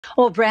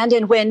Well,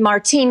 Brandon, when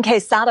Sen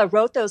Quezada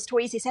wrote those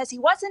tweets, he says he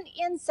wasn't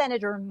in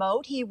senator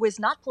mode. He was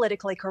not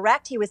politically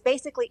correct. He was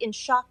basically in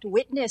shocked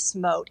witness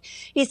mode.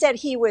 He said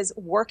he was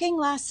working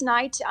last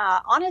night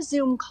on a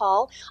Zoom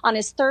call on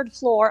his third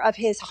floor of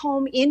his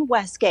home in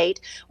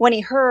Westgate when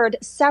he heard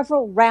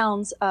several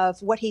rounds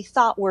of what he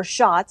thought were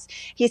shots.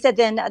 He said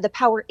then the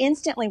power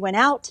instantly went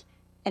out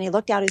and he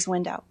looked out his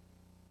window.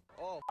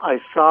 I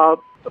saw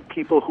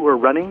people who were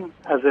running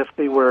as if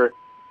they were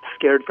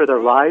scared for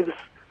their lives.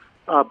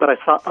 But I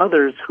saw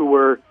others who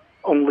were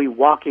only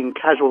walking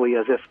casually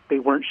as if they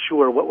weren't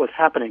sure what was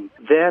happening.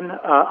 Then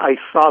I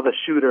saw the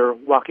shooter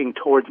walking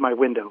towards my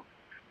window.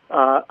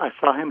 I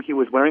saw him. He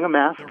was wearing a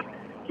mask.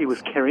 He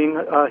was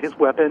carrying his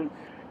weapon.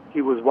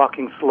 He was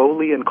walking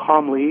slowly and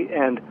calmly,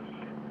 and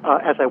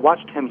as I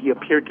watched him, he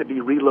appeared to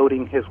be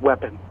reloading his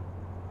weapon.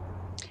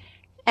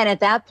 And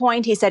at that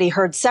point, he said he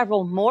heard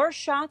several more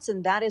shots,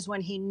 and that is when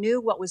he knew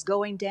what was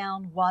going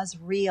down was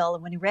real.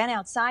 And when he ran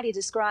outside, he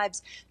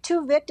describes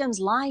two victims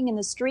lying in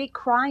the street,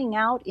 crying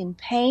out in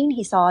pain.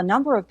 He saw a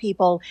number of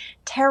people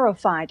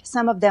terrified,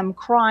 some of them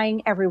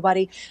crying,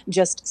 everybody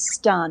just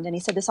stunned. And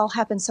he said this all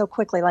happened so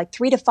quickly, like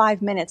 3 to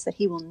 5 minutes, that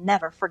he will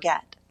never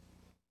forget.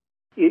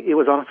 It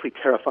was honestly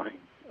terrifying.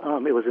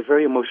 It was a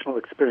very emotional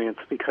experience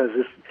because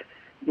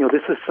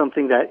this is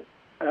something that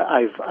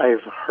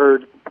I've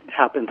heard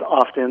happens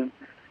often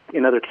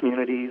in other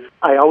communities.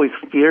 I always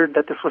feared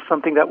that this was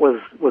something that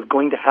was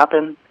going to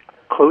happen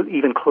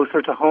even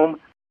closer to home.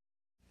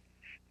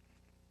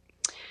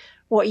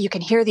 Well, you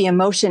can hear the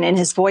emotion in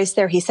his voice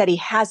there. He said he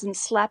hasn't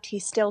slept.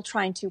 He's still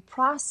trying to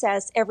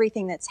process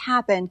everything that's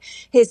happened.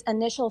 His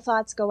initial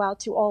thoughts go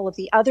out to all of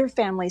the other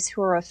families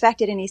who are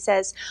affected. And he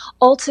says,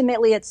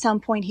 ultimately, at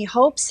some point, he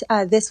hopes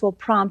this will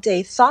prompt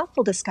a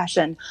thoughtful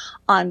discussion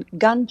on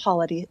gun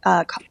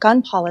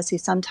policy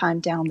sometime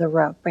down the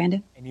road.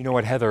 Brandon? And you know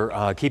what,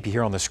 Heather, keep you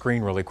here on the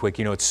screen really quick.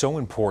 You know, it's so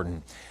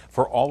important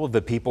for all of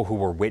the people who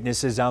were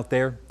witnesses out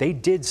there. They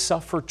did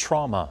suffer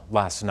trauma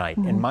last night.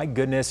 And my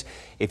goodness,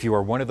 if you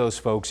are one of those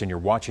folks and you're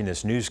watching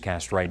this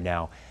newscast right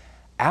now,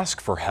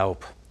 ask for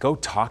help. Go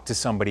talk to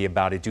somebody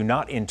about it. Do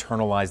not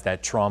internalize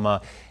that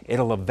trauma.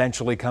 It'll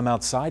eventually come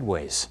out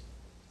sideways.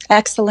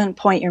 Excellent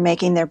point you're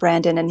making there,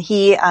 Brandon. And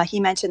he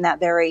mentioned that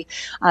very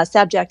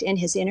subject in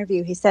his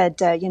interview. He said,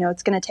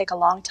 it's going to take a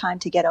long time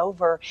to get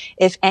over,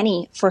 if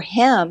any, for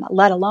him,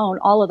 let alone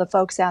all of the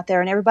folks out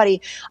there. And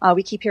everybody,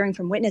 we keep hearing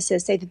from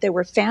witnesses say that there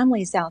were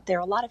families out there.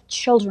 A lot of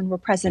children were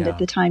present at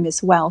the time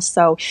as well.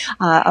 So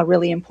a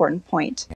really important point.